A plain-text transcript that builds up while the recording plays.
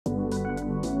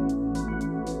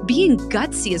being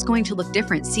gutsy is going to look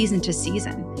different season to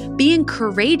season. Being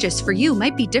courageous for you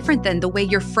might be different than the way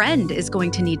your friend is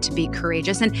going to need to be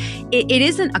courageous. And it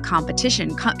isn't a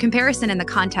competition. Comparison in the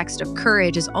context of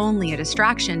courage is only a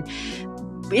distraction.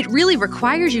 It really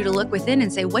requires you to look within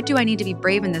and say, what do I need to be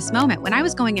brave in this moment? When I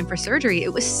was going in for surgery,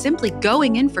 it was simply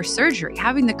going in for surgery,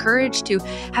 having the courage to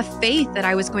have faith that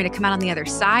I was going to come out on the other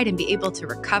side and be able to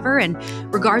recover. And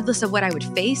regardless of what I would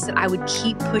face, that I would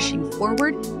keep pushing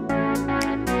forward.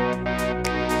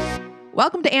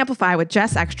 Welcome to Amplify with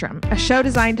Jess Ekstrom, a show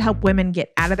designed to help women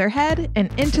get out of their head and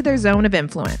into their zone of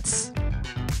influence.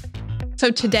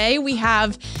 So today we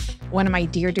have one of my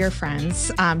dear, dear friends,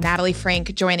 Natalie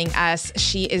Franke, joining us.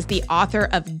 She is the author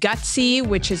of Gutsy,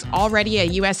 which is already a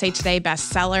USA Today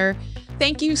bestseller.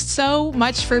 Thank you so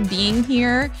much for being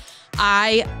here.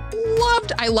 I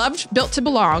loved Built to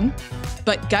Belong,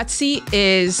 but Gutsy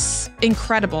is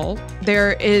incredible.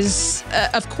 There is,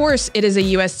 of course, it is a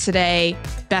US Today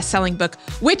best-selling book,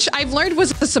 which I've learned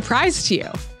was a surprise to you.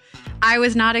 I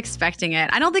was not expecting it.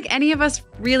 I don't think any of us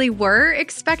really were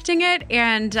expecting it.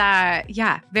 And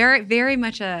very, very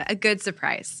much a good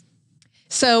surprise.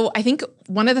 So I think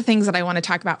one of the things that I want to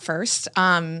talk about first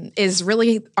is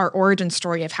really our origin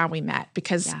story of how we met.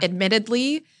 Because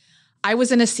admittedly, I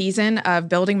was in a season of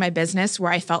building my business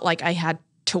where I felt like I had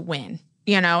to win,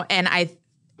 and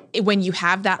when you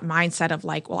have that mindset of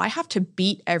like, well, I have to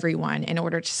beat everyone in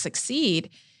order to succeed,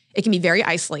 it can be very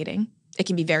isolating. It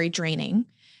can be very draining.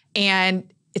 And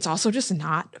it's also just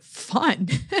not fun.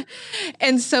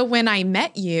 And so when I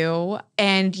met you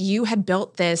and you had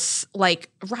built this like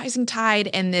rising tide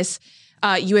and this,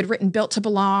 you had written Built to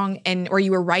Belong or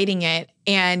you were writing it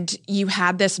and you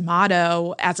had this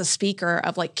motto as a speaker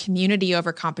of like community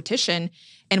over competition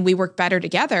and we work better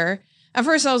together. At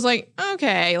first I was like,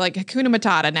 okay, like Hakuna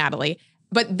Matata, Natalie.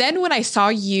 But then when I saw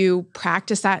you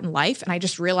practice that in life and I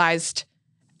just realized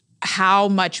how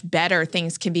much better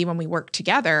things can be when we work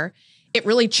together, it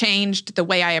really changed the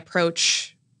way I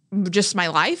approach just my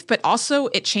life, but also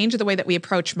it changed the way that we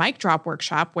approach Mic Drop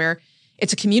Workshop, where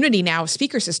it's a community now of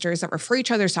speaker sisters that refer each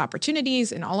other to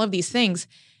opportunities and all of these things.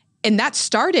 And that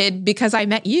started because I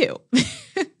met you.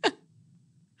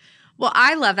 Well,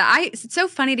 I love that. It's so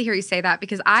funny to hear you say that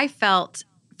because I felt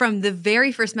from the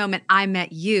very first moment I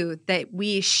met you that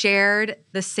we shared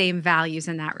the same values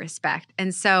in that respect.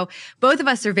 And so both of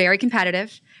us are very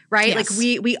competitive, right? Yes. Like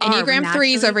we are Enneagram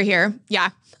threes over here. Yeah.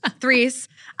 Threes.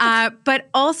 But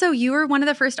also you were one of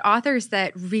the first authors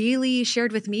that really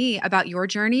shared with me about your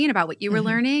journey and about what you were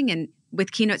learning, and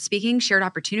with keynote speaking, shared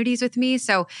opportunities with me.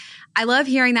 So I love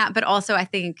hearing that, but also I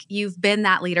think you've been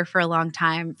that leader for a long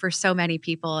time for so many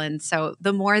people. And so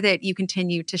the more that you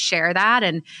continue to share that,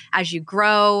 and as you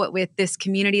grow with this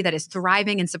community that is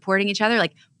thriving and supporting each other,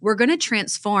 like we're going to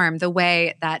transform the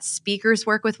way that speakers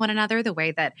work with one another, the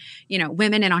way that,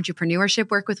 women in entrepreneurship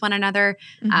work with one another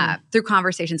through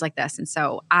conversations like this. And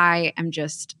so I am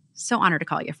just so honored to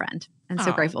call you a friend and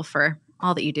so grateful for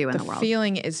all that you do in the world. The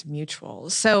feeling is mutual.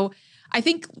 So I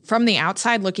think from the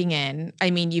outside looking in,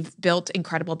 I mean, you've built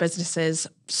incredible businesses,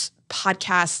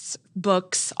 podcasts,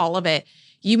 books, all of it.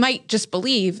 You might just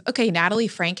believe, okay, Natalie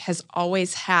Franke has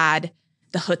always had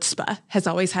the chutzpah, has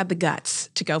always had the guts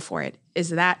to go for it.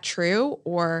 Is that true?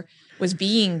 Or was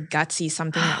being gutsy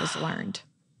something that was learned?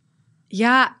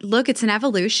 Yeah, look, it's an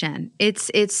evolution.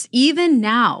 It's even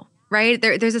now, right?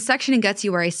 There's a section in Gutsy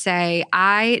where I say,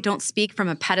 I don't speak from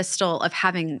a pedestal of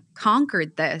having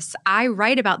conquered this. I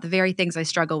write about the very things I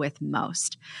struggle with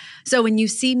most. So when you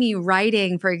see me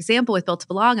writing, for example, with Built to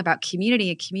Belong about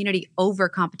community and community over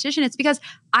competition, it's because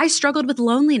I struggled with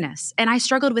loneliness and I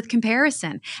struggled with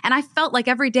comparison. And I felt like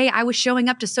every day I was showing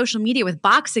up to social media with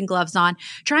boxing gloves on,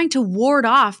 trying to ward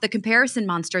off the comparison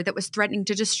monster that was threatening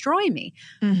to destroy me.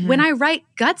 When I write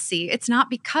Gutsy, it's not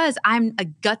because I'm a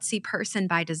gutsy person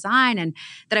by design and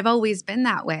that I've always been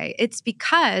that way. It's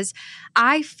because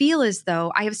I feel as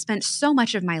though I have spent so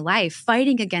much of my life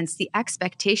fighting against the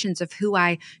expectations of who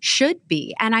I should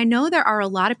be. And I know there are a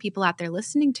lot of people out there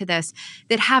listening to this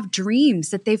that have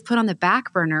dreams that they've put on the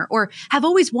back burner or have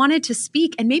always wanted to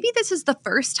speak. And maybe this is the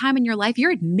first time in your life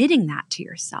you're admitting that to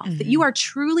yourself, that you are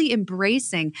truly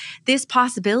embracing this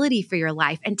possibility for your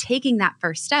life and taking that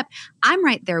first step. I'm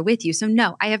right there with you. So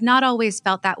no, I have not always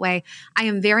felt that way. I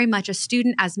am very much a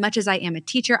student as much as I am a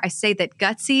teacher. I say that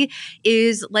Gutsy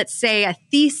is, let's say, a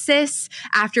thesis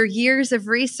after years of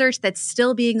research that's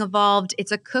still being evolved.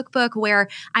 It's a cookbook where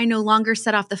I no longer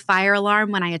set off the fire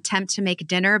alarm when I attempt to make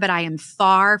dinner, but I am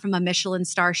far from a Michelin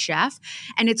star chef.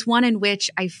 And it's one in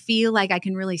which I feel like I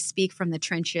can really speak from the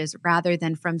trenches rather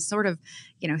than from sort of,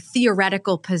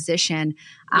 theoretical position.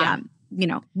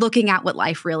 looking at what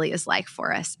life really is like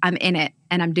for us. I'm in it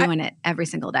and I'm doing it every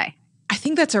single day. I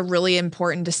think that's a really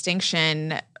important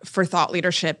distinction for thought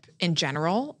leadership in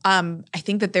general. I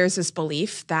think that there's this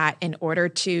belief that in order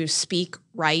to speak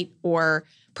right or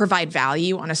provide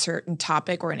value on a certain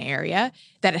topic or an area,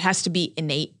 that it has to be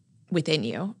innate within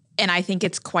you. And I think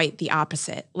it's quite the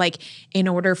opposite. Like, in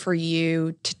order for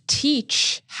you to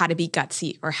teach how to be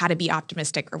gutsy or how to be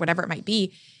optimistic or whatever it might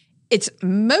be, it's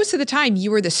most of the time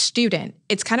you are the student.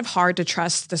 It's kind of hard to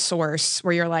trust the source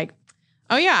where you're like,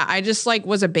 oh yeah, I just like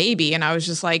was a baby and I was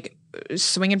just like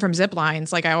swinging from zip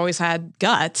lines. Like I always had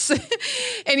guts.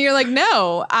 And you're like,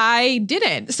 no, I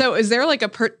didn't. So is there like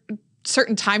a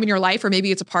certain time in your life, or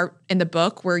maybe it's a part in the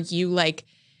book where you like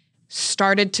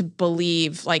started to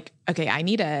believe like, okay, I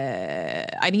need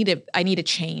to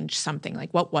change something?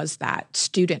 Like, what was that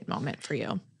student moment for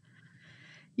you?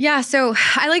 Yeah. So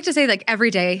I like to say like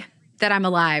every day that I'm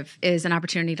alive is an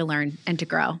opportunity to learn and to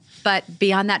grow. But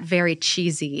beyond that very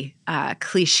cheesy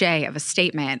cliche of a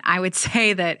statement, I would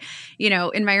say that,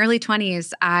 in my early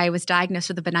 20s, I was diagnosed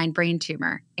with a benign brain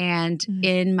tumor. And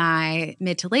in my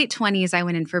mid to late 20s, I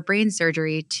went in for brain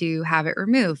surgery to have it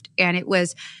removed. And it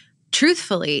was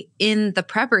truthfully in the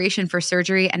preparation for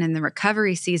surgery and in the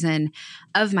recovery season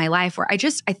of my life where I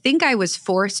think I was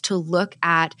forced to look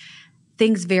at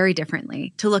things very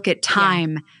differently, to look at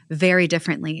time very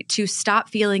differently, to stop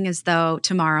feeling as though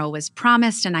tomorrow was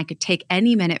promised and I could take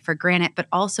any minute for granted, but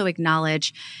also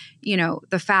acknowledge,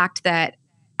 the fact that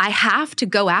I have to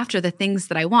go after the things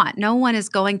that I want. No one is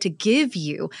going to give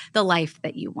you the life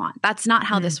that you want. That's not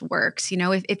how this works.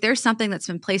 If there's something that's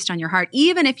been placed on your heart,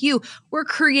 even if you were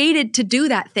created to do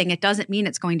that thing, it doesn't mean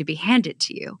it's going to be handed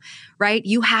to you, right?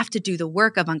 You have to do the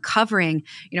work of uncovering,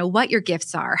 what your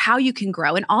gifts are, how you can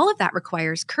grow. And all of that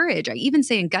requires courage. I even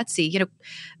say in gutsy,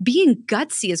 being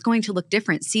gutsy is going to look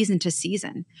different season to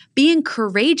season. Being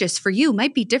courageous for you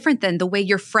might be different than the way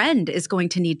your friend is going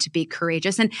to need to be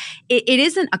courageous. And it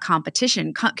isn't a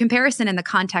competition. Comparison in the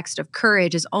context of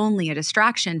courage is only a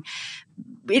distraction.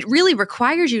 It really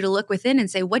requires you to look within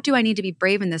and say, what do I need to be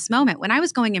brave in this moment? When I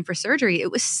was going in for surgery, it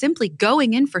was simply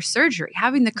going in for surgery,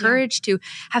 having the courage to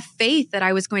have faith that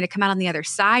I was going to come out on the other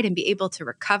side and be able to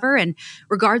recover. And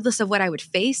regardless of what I would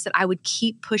face, that I would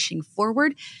keep pushing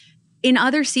forward. In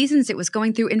other seasons, it was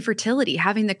going through infertility,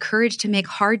 having the courage to make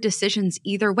hard decisions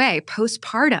either way,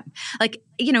 postpartum. Like,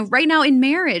 right now in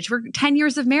marriage, we're 10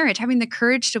 years of marriage, having the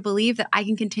courage to believe that I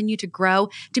can continue to grow,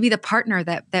 to be the partner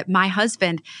that my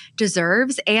husband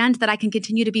deserves, and that I can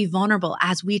continue to be vulnerable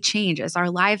as we change, as our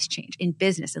lives change in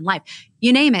business and life.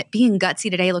 You name it, being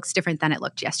gutsy today looks different than it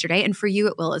looked yesterday. And for you,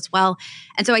 it will as well.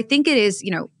 And so I think it is,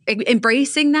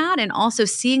 embracing that and also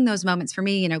seeing those moments for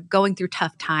me, going through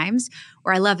tough times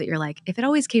where I love that you're like, if it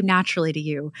always came naturally to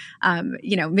you,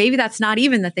 maybe that's not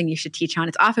even the thing you should teach on.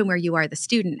 It's often where you are the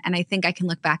student. And I think I can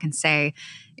look back and say,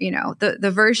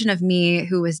 the version of me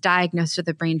who was diagnosed with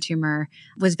a brain tumor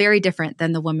was very different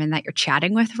than the woman that you're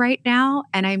chatting with right now.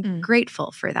 And I'm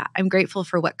grateful for that. I'm grateful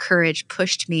for what courage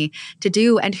pushed me to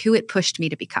do and who it pushed me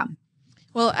to become.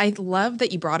 Well, I love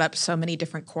that you brought up so many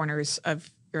different corners of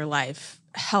your life: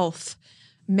 health,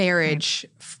 marriage,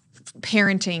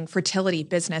 parenting, fertility,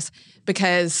 business,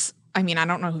 because I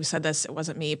don't know who said this, it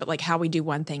wasn't me, but like how we do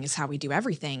one thing is how we do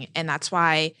everything. And that's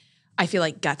why I feel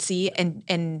like gutsy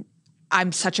and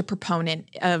I'm such a proponent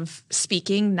of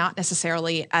speaking, not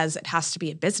necessarily as it has to be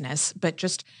a business, but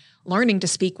just learning to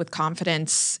speak with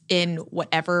confidence in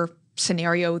whatever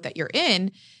scenario that you're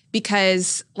in,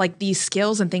 because like these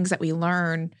skills and things that we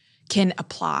learn can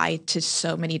apply to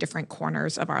so many different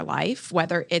corners of our life,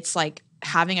 whether it's like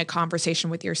having a conversation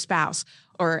with your spouse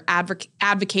or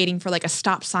advocating for like a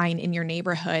stop sign in your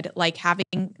neighborhood, like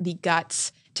having the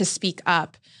guts to speak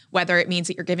up, whether it means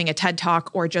that you're giving a TED Talk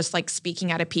or just like speaking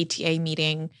at a PTA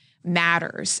meeting,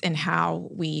 matters in how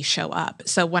we show up.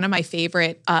 So one of my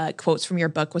favorite quotes from your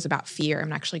book was about fear.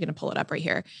 I'm actually going to pull it up right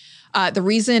here. The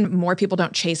reason more people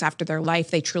don't chase after their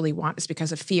life they truly want is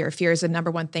because of fear. Fear is the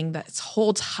number one thing that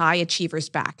holds high achievers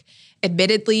back.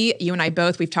 Admittedly, you and I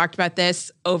both, we've talked about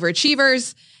this,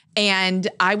 overachievers. And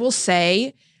I will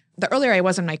say the earlier I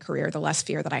was in my career, the less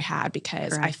fear that I had,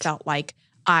 because I felt like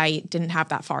I didn't have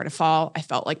that far to fall. I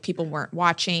felt like people weren't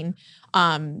watching,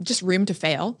 just room to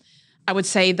fail. I would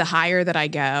say the higher that I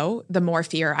go, the more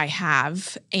fear I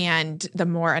have and the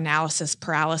more analysis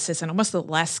paralysis and almost the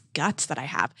less guts that I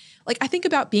have. Like I think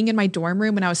about being in my dorm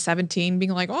room when I was 17,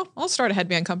 being like, oh, I'll start a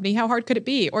headband company. How hard could it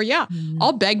be? Or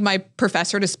I'll beg my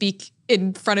professor to speak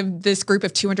in front of this group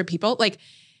of 200 people. Like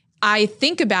I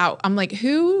think about, I'm like,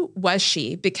 who was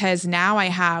she? Because now I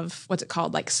have, what's it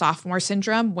called? Like sophomore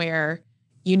syndrome, where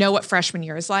you know what freshman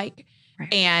year is like.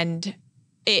 And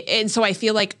so I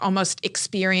feel like almost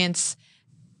experience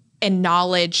and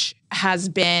knowledge has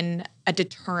been a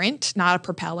deterrent, not a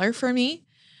propeller for me.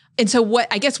 And so what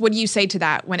do you say to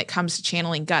that when it comes to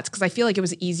channeling guts? Because I feel like it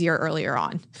was easier earlier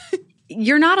on.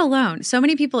 You're not alone. So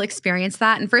many people experience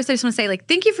that. And first, I just want to say, like,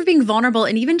 thank you for being vulnerable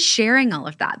and even sharing all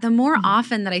of that. The more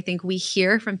often that I think we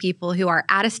hear from people who are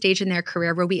at a stage in their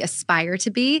career where we aspire to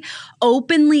be,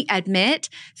 openly admit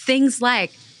things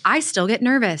like, I still get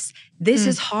nervous. This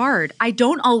is hard. I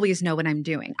don't always know what I'm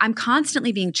doing. I'm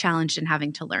constantly being challenged and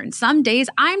having to learn. Some days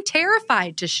I'm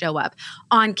terrified to show up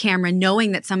on camera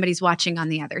knowing that somebody's watching on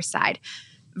the other side.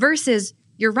 Versus,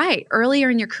 you're right, earlier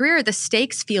in your career, the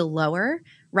stakes feel lower,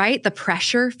 right? The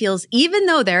pressure feels, even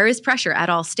though there is pressure at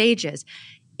all stages,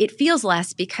 it feels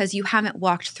less because you haven't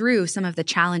walked through some of the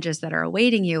challenges that are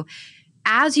awaiting you.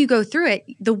 As you go through it,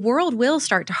 the world will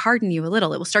start to harden you a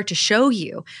little. It will start to show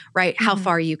you, right, how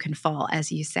far you can fall,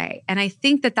 as you say. And I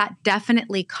think that that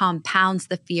definitely compounds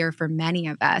the fear for many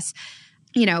of us.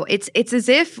 You know, it's as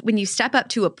if when you step up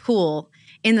to a pool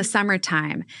in the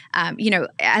summertime,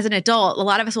 as an adult, a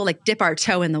lot of us will like dip our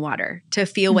toe in the water to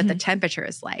feel what the temperature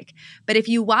is like. But if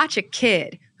you watch a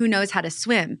kid who knows how to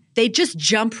swim, they just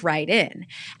jump right in.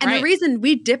 And the reason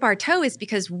we dip our toe is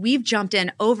because we've jumped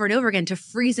in over and over again to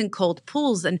freezing cold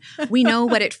pools. And we know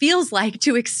what it feels like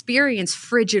to experience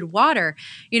frigid water,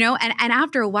 and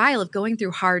after a while of going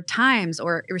through hard times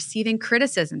or receiving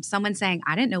criticism, someone saying,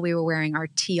 I didn't know we were wearing our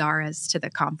tiaras to the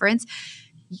conference.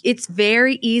 It's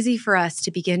very easy for us to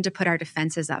begin to put our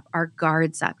defenses up, our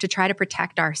guards up, to try to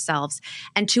protect ourselves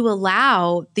and to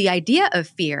allow the idea of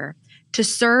fear to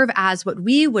serve as what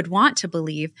we would want to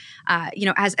believe,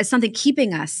 as something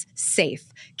keeping us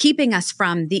safe, keeping us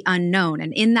from the unknown.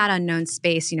 And in that unknown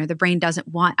space, the brain doesn't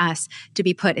want us to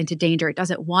be put into danger. It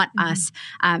doesn't want us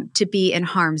to be in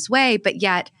harm's way, but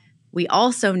yet we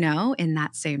also know in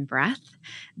that same breath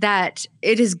that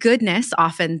it is goodness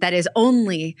often that is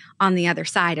only on the other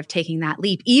side of taking that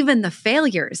leap. Even the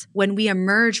failures, when we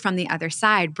emerge from the other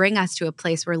side, bring us to a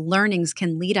place where learnings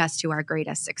can lead us to our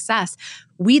greatest success.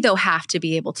 We, though, have to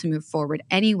be able to move forward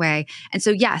anyway. And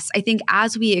so, yes, I think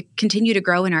as we continue to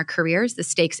grow in our careers, the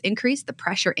stakes increase, the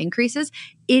pressure increases.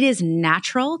 It is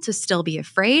natural to still be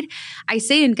afraid. I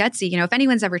say in Gutsy, if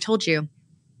anyone's ever told you,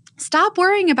 stop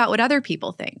worrying about what other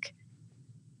people think.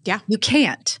 Yeah. You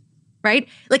can't, right?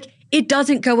 Like, it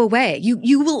doesn't go away.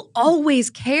 You will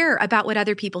always care about what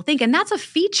other people think. And that's a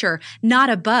feature, not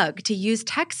a bug, to use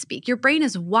tech speak. Your brain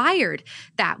is wired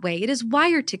that way. It is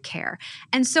wired to care.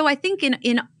 And so I think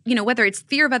in whether it's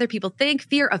fear of other people think,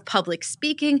 fear of public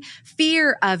speaking,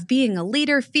 fear of being a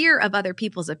leader, fear of other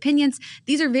people's opinions,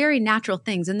 these are very natural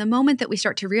things. And the moment that we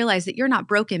start to realize that you're not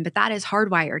broken, but that is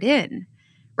hardwired in,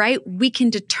 right? We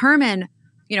can determine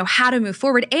how to move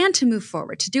forward and to move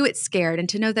forward, to do it scared and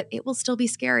to know that it will still be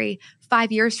scary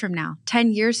 5 years from now,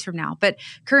 10 years from now. But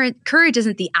courage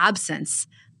isn't the absence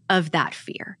of that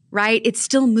fear, right? It's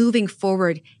still moving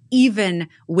forward even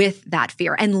with that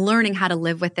fear and learning how to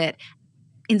live with it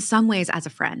in some ways as a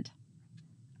friend.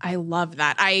 I love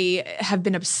that. I have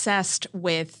been obsessed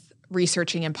with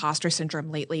researching imposter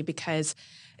syndrome lately because,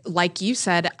 like you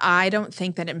said, I don't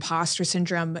think that imposter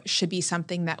syndrome should be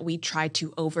something that we try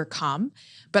to overcome,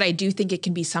 but I do think it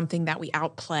can be something that we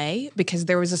outplay, because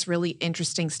there was this really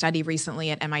interesting study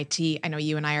recently at MIT. I know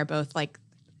you and I are both like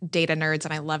data nerds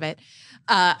and I love it,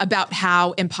 about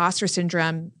how imposter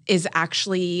syndrome is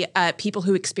actually people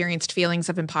who experienced feelings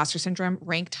of imposter syndrome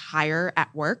ranked higher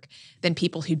at work than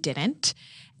people who didn't.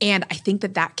 And I think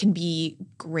that that can be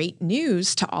great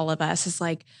news to all of us, is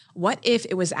like, what if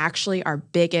it was actually our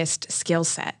biggest skill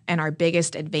set and our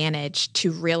biggest advantage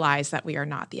to realize that we are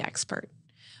not the expert?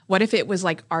 What if it was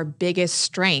like our biggest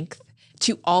strength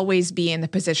to always be in the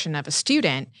position of a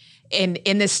student? And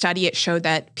in this study, it showed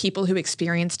that people who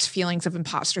experienced feelings of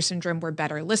imposter syndrome were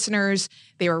better listeners.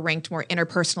 They were ranked more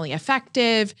interpersonally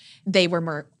effective. They were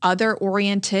more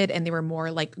other-oriented, and they were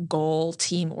more like goal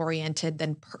team-oriented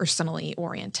than personally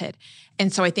oriented.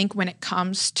 And so I think when it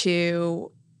comes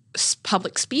to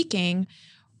public speaking,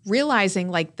 realizing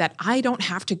like that I don't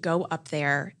have to go up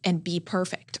there and be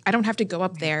perfect. I don't have to go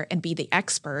up there and be the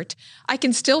expert. I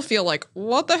can still feel like,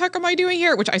 what the heck am I doing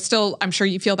here? Which I'm sure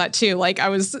you feel that too. Like, I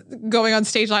was going on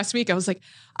stage last week. I was like,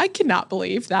 I cannot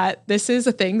believe that this is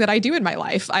a thing that I do in my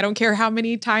life. I don't care how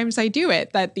many times I do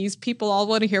it, that these people all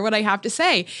want to hear what I have to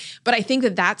say. But I think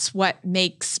that that's what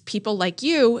makes people like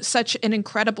you such an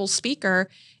incredible speaker,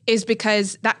 is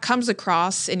because that comes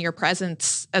across in your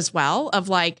presence as well, of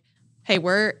like, hey,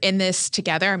 we're in this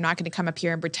together. I'm not going to come up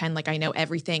here and pretend like I know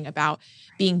everything about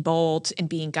being bold and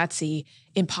being gutsy.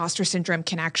 Imposter syndrome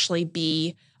can actually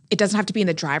be it doesn't have to be in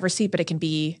the driver's seat, but it can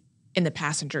be in the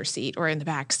passenger seat or in the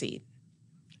back seat.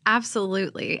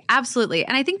 Absolutely. Absolutely.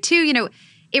 And I think too,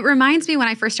 it reminds me when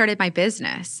I first started my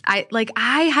business,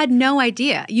 I had no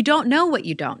idea. You don't know what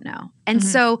you don't know. And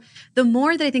so the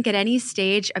more that I think at any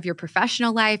stage of your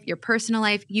professional life, your personal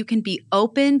life, you can be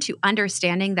open to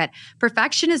understanding that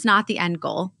perfection is not the end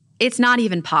goal. It's not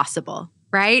even possible.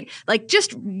 Right? Like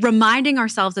just reminding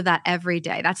ourselves of that every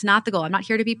day. That's not the goal. I'm not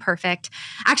here to be perfect.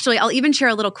 Actually, I'll even share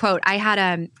a little quote. I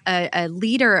had a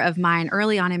leader of mine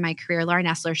early on in my career, Laura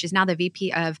Nessler. She's now the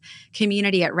VP of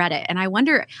community at Reddit. And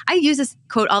I use this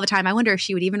quote all the time. I wonder if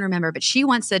she would even remember, but she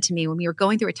once said to me when we were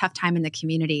going through a tough time in the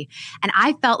community, and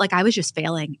I felt like I was just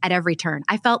failing at every turn.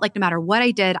 I felt like no matter what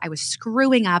I did, I was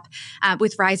screwing up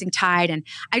with rising tide. And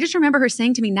I just remember her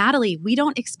saying to me, Natalie, we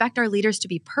don't expect our leaders to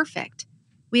be perfect.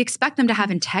 We expect them to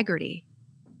have integrity.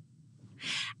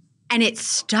 And it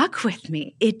stuck with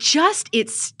me. It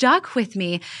stuck with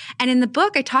me. And in the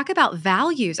book, I talk about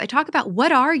values. I talk about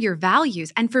what are your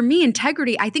values? And for me,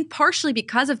 integrity, I think partially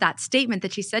because of that statement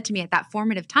that she said to me at that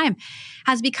formative time,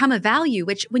 has become a value,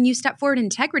 which when you step forward in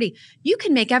integrity, you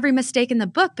can make every mistake in the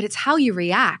book, but it's how you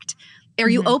react. Are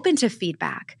you open to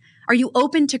feedback? Are you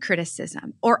open to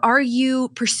criticism? Or are you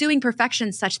pursuing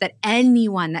perfection such that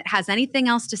anyone that has anything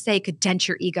else to say could dent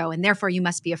your ego and therefore you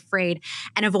must be afraid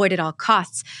and avoid at all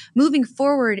costs? Moving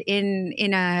forward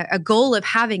in a goal of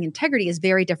having integrity is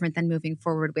very different than moving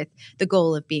forward with the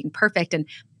goal of being perfect. And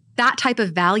that type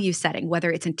of value setting,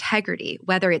 whether it's integrity,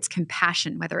 whether it's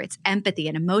compassion, whether it's empathy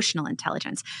and emotional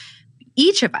intelligence,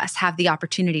 each of us have the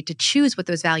opportunity to choose what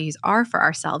those values are for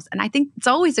ourselves. And I think it's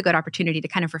always a good opportunity to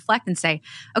kind of reflect and say,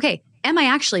 okay, am I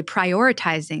actually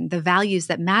prioritizing the values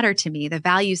that matter to me, the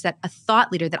values that a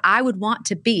thought leader that I would want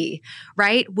to be,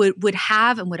 right, would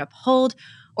have and would uphold?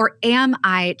 Or am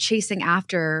I chasing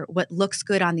after what looks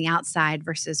good on the outside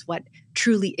versus what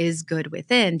truly is good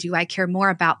within? Do I care more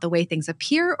about the way things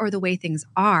appear or the way things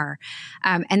are?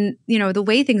 And the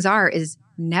way things are is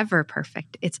never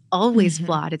perfect. It's always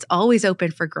flawed. It's always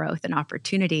open for growth and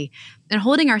opportunity. And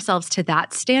holding ourselves to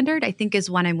that standard, I think, is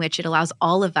one in which it allows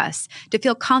all of us to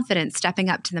feel confident stepping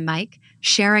up to the mic,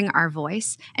 sharing our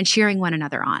voice, and cheering one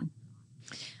another on.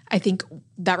 I think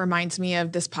that reminds me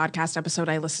of this podcast episode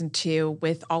I listened to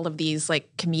with all of these like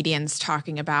comedians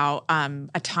talking about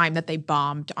a time that they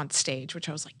bombed on stage, which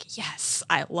I was like, yes,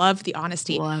 I love the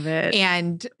honesty. Love it.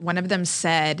 And one of them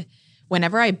said,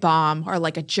 whenever I bomb or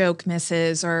like a joke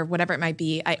misses or whatever it might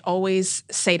be, I always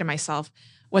say to myself,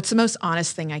 what's the most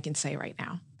honest thing I can say right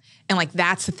now? And like,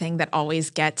 that's the thing that always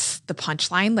gets the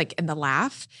punchline, like in the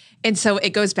laugh. And so it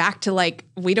goes back to like,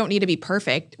 we don't need to be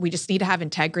perfect. We just need to have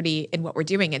integrity in what we're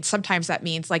doing. And sometimes that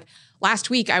means like last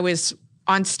week I was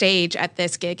on stage at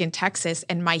this gig in Texas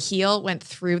and my heel went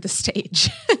through the stage,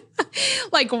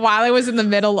 like while I was in the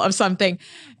middle of something.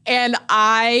 And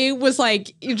I was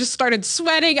like, you just started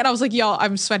sweating. And I was like, y'all,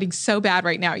 I'm sweating so bad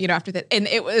right now, after that. And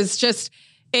it was just,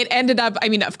 it ended up, I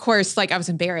mean, of course, like I was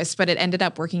embarrassed, but it ended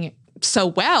up working so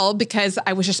well because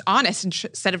I was just honest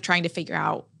instead of trying to figure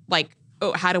out like,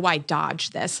 oh, how do I dodge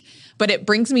this? But it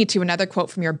brings me to another quote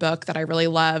from your book that I really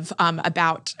love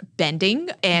about bending.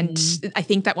 And I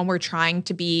think that when we're trying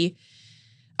to be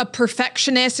a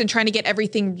perfectionist and trying to get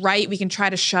everything right, we can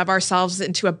try to shove ourselves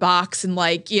into a box and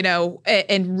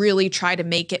and really try to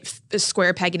make it a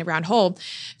square peg in a round hole.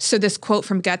 So this quote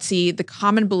from Gutsy, the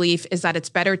common belief is that it's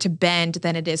better to bend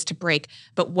than it is to break.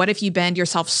 But what if you bend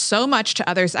yourself so much to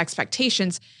others'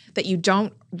 expectations that you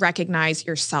don't recognize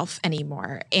yourself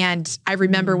anymore? And I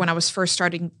remember when I was first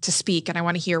starting to speak, and I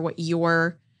want to hear what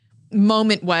your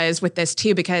moment was with this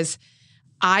too, because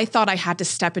I thought I had to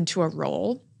step into a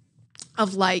role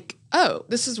of like, oh,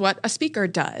 this is what a speaker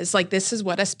does. Like, this is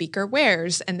what a speaker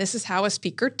wears. And this is how a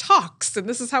speaker talks. And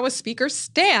this is how a speaker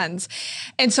stands.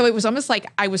 And so it was almost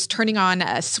like I was turning on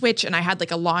a switch and I had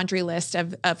like a laundry list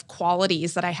of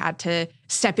qualities that I had to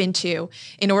step into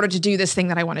in order to do this thing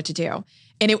that I wanted to do.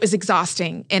 And it was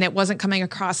exhausting and it wasn't coming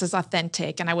across as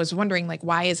authentic. And I was wondering like,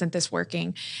 why isn't this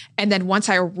working? And then once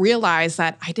I realized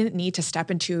that I didn't need to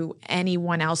step into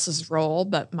anyone else's role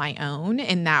but my own,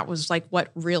 and that was like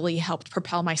what really helped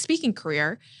propel my speaking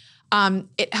career,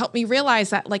 it helped me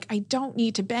realize that like, I don't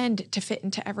need to bend to fit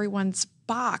into everyone's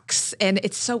box. And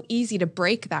it's so easy to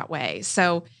break that way.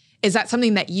 So is that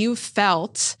something that you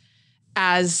felt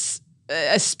as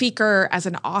a speaker, as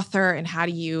an author, and how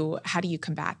do you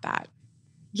combat that?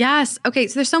 Yes. Okay.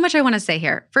 So there's so much I want to say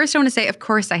here. First, I want to say, of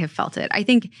course, I have felt it. I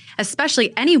think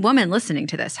especially any woman listening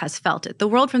to this has felt it. The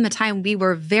world from the time we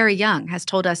were very young has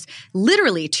told us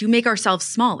literally to make ourselves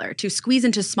smaller, to squeeze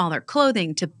into smaller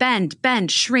clothing, to bend,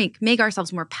 shrink, make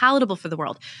ourselves more palatable for the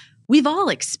world. We've all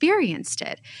experienced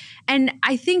it. And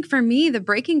I think for me, the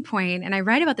breaking point, and I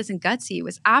write about this in Gutsy,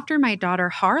 was after my daughter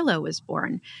Harlow was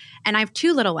born. And I have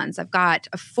two little ones. I've got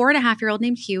a 4.5-year-old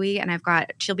named Huey, and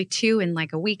she'll be 2 in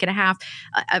like a week and a half,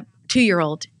 a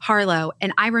 2-year-old Harlow.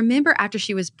 And I remember after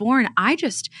she was born, I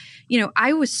just,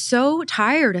 I was so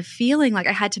tired of feeling like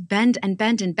I had to bend and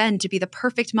bend and bend to be the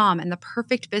perfect mom and the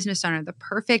perfect business owner, the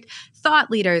perfect thought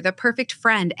leader, the perfect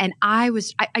friend. And I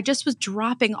just was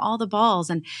dropping all the balls.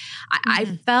 And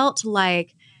I felt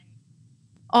like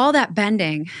all that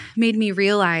bending made me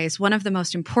realize one of the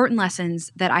most important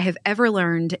lessons that I have ever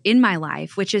learned in my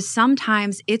life, which is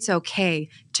sometimes it's okay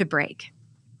to break.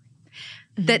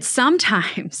 That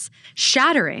sometimes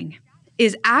shattering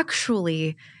is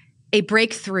actually a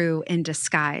breakthrough in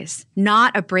disguise,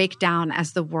 not a breakdown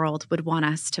as the world would want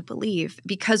us to believe.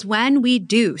 Because when we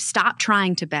do stop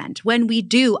trying to bend, when we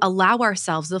do allow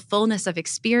ourselves the fullness of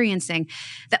experiencing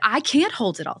that I can't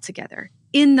hold it all together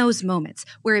in those moments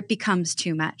where it becomes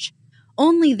too much,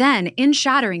 only then, in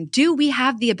shattering, do we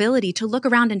have the ability to look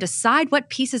around and decide what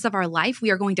pieces of our life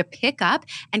we are going to pick up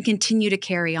and continue to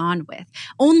carry on with.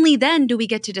 Only then do we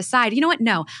get to decide, you know what?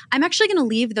 No, I'm actually going to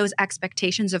leave those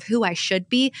expectations of who I should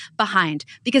be behind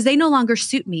because they no longer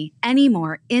suit me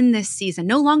anymore in this season.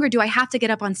 No longer do I have to get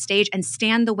up on stage and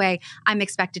stand the way I'm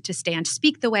expected to stand,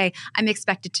 speak the way I'm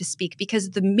expected to speak,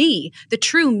 because the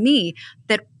true me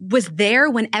that was there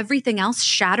when everything else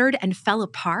shattered and fell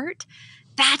apart,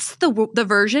 that's the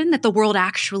version that the world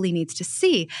actually needs to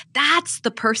see. That's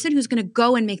the person who's going to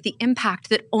go and make the impact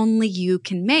that only you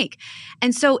can make.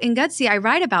 And so in Gutsy, I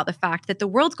write about the fact that the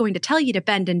world's going to tell you to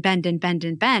bend and bend and bend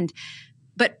and bend,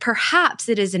 but perhaps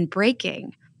it is in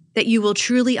breaking that you will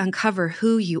truly uncover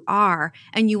who you are,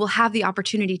 and you will have the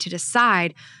opportunity to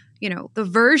decide, the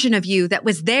version of you that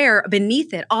was there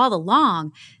beneath it all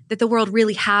along, that the world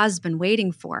really has been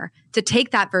waiting for, to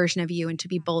take that version of you and to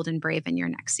be bold and brave in your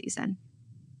next season.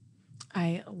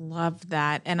 I love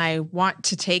that. And I want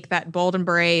to take that bold and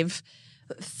brave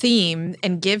theme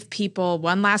and give people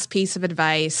one last piece of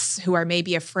advice who are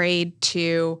maybe afraid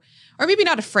to, or maybe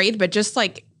not afraid, but just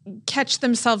like catch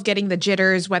themselves getting the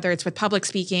jitters, whether it's with public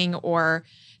speaking or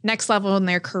next level in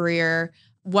their career.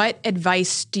 What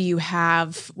advice do you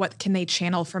have? What can they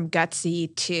channel from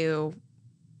Gutsy to,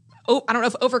 I don't know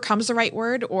if overcome's the right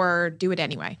word, or do it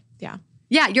anyway? Yeah.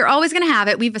 Yeah, you're always going to have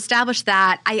it. We've established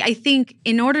that. I think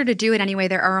in order to do it anyway,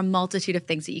 there are a multitude of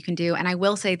things that you can do. And I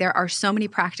will say there are so many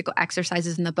practical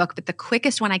exercises in the book, but the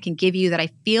quickest one I can give you that I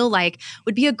feel like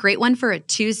would be a great one for a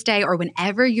Tuesday or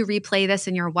whenever you replay this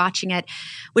and you're watching it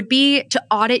would be to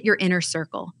audit your inner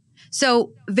circle.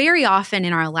 So very often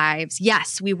in our lives,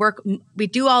 yes, we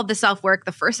do all the self-work.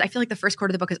 I feel like the first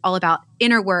quarter of the book is all about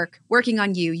inner work, working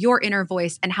on you, your inner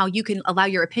voice, and how you can allow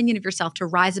your opinion of yourself to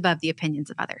rise above the opinions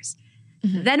of others.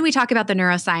 Then we talk about the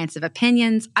neuroscience of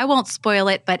opinions. I won't spoil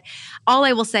it, but all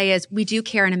I will say is we do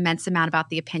care an immense amount about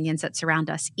the opinions that surround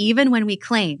us, even when we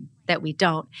claim that we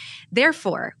don't.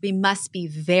 Therefore, we must be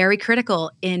very critical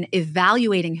in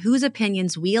evaluating whose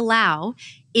opinions we allow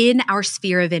in our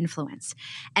sphere of influence.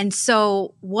 And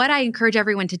so what I encourage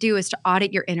everyone to do is to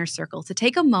audit your inner circle, to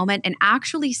take a moment and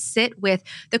actually sit with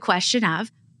the question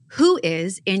of, who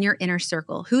is in your inner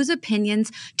circle? Whose opinions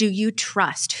do you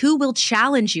trust? Who will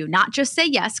challenge you? Not just say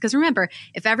yes, because remember,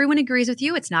 if everyone agrees with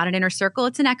you, it's not an inner circle,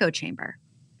 it's an echo chamber.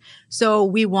 So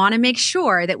we want to make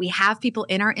sure that we have people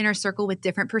in our inner circle with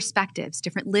different perspectives,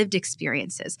 different lived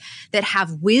experiences, that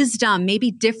have wisdom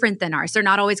maybe different than ours. They're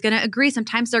not always going to agree.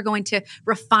 Sometimes they're going to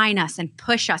refine us and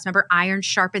push us. Remember, iron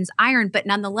sharpens iron, but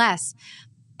nonetheless,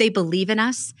 they believe in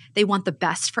us. They want the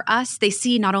best for us. They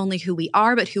see not only who we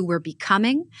are, but who we're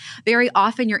becoming. Very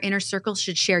often, your inner circle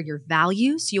should share your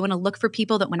values. You want to look for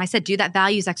people that, when I said do that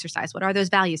values exercise, what are those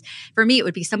values? For me, it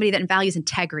would be somebody that values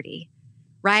integrity,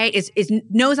 right?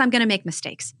 Knows I'm going to make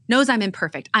mistakes, knows I'm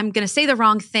imperfect. I'm going to say the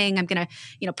wrong thing. I'm going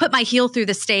to, put my heel through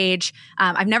the stage.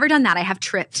 I've never done that. I have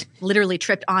literally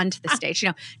tripped onto the stage,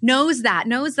 knows that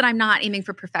I'm not aiming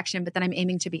for perfection, but that I'm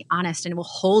aiming to be honest, and will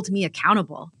hold me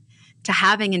accountable to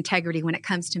having integrity when it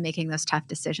comes to making those tough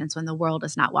decisions when the world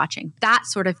is not watching, that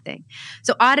sort of thing.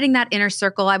 So auditing that inner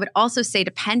circle, I would also say,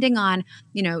 depending on,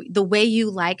 the way you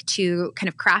like to kind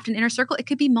of craft an inner circle, it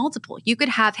could be multiple. You could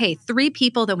have, 3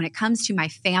 people that when it comes to my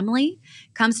family,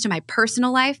 comes to my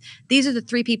personal life, these are the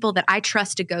 3 people that I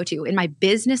trust to go to. In my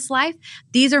business life,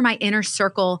 these are my inner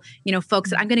circle,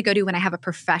 folks that I'm going to go to when I have a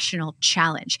professional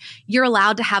challenge. You're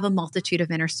allowed to have a multitude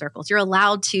of inner circles. You're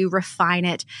allowed to refine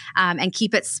it and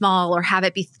keep it small, or have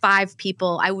it be 5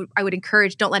 people. I would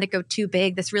encourage, don't let it go too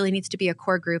big. This really needs to be a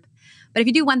core group But if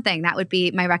you do one thing, that would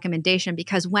be my recommendation,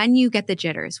 because when you get the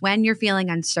jitters, when you're feeling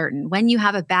uncertain, when you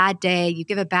have a bad day, you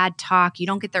give a bad talk, you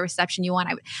don't get the reception you want.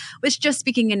 I was just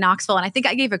speaking in Knoxville, and I think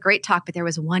I gave a great talk, but there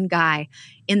was one guy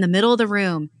in the middle of the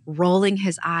room rolling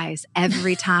his eyes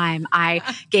every time I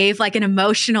gave like an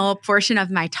emotional portion of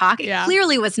my talk. It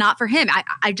clearly was not for him.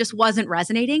 I just wasn't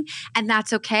resonating, and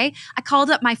that's okay. I called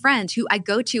up my friend who I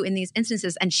go to in these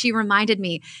instances, and she reminded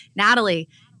me, Natalie,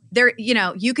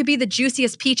 you could be the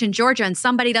juiciest peach in Georgia and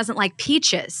somebody doesn't like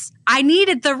peaches. I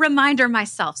needed the reminder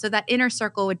myself. So that inner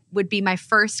circle would be my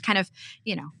first kind of,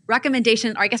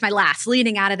 recommendation, or I guess my last,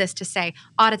 leading out of this, to say,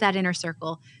 audit that inner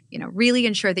circle, really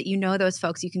ensure that you know those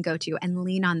folks you can go to and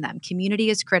lean on them. Community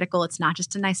is critical. It's not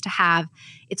just a nice to have.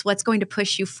 It's what's going to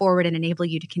push you forward and enable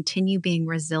you to continue being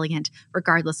resilient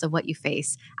regardless of what you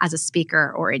face as a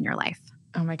speaker or in your life.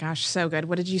 Oh my gosh, so good.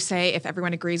 What did you say? If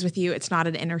everyone agrees with you, it's not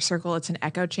an inner circle, it's an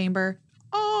echo chamber.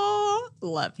 Oh,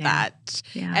 love that.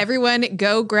 Yeah. Everyone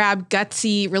go grab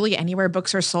Gutsy really anywhere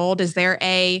books are sold. Is there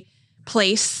a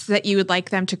place that you would like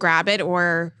them to grab it,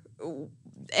 or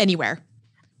anywhere?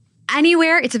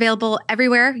 Anywhere. It's available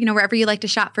everywhere, wherever you like to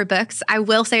shop for books. I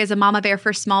will say, as a mama bear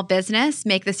for small business,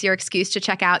 make this your excuse to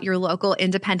check out your local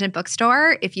independent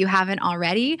bookstore if you haven't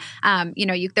already.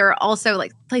 There are also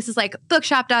like places like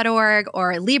bookshop.org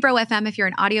or Libro FM if you're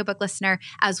an audiobook listener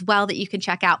as well that you can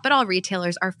check out. But all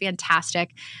retailers are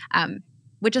fantastic.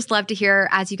 Would just love to hear,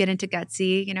 as you get into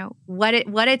Gutsy,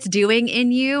 what it's doing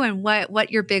in you and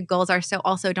what your big goals are. So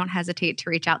also don't hesitate to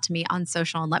reach out to me on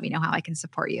social and let me know how I can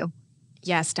support you.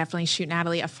 Yes, definitely shoot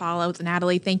Natalie a follow.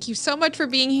 Natalie, thank you so much for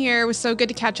being here. It was so good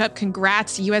to catch up.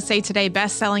 Congrats, USA Today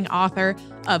bestselling author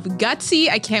of Gutsy.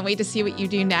 I can't wait to see what you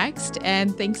do next.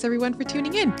 And thanks everyone for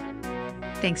tuning in.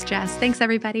 Thanks, Jess. Thanks,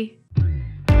 everybody.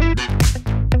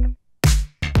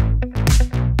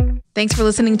 Thanks for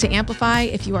listening to Amplify.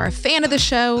 If you are a fan of the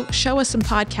show, show us some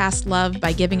podcast love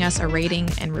by giving us a rating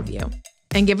and review.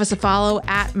 And give us a follow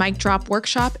at Mic Drop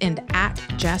Workshop and at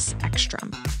Jess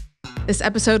Ekstrom. This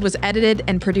episode was edited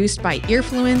and produced by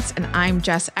Earfluence, and I'm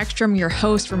Jess Ekstrom, your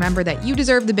host. Remember that you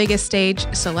deserve the biggest stage,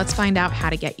 so let's find out how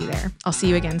to get you there. I'll see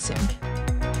you again soon.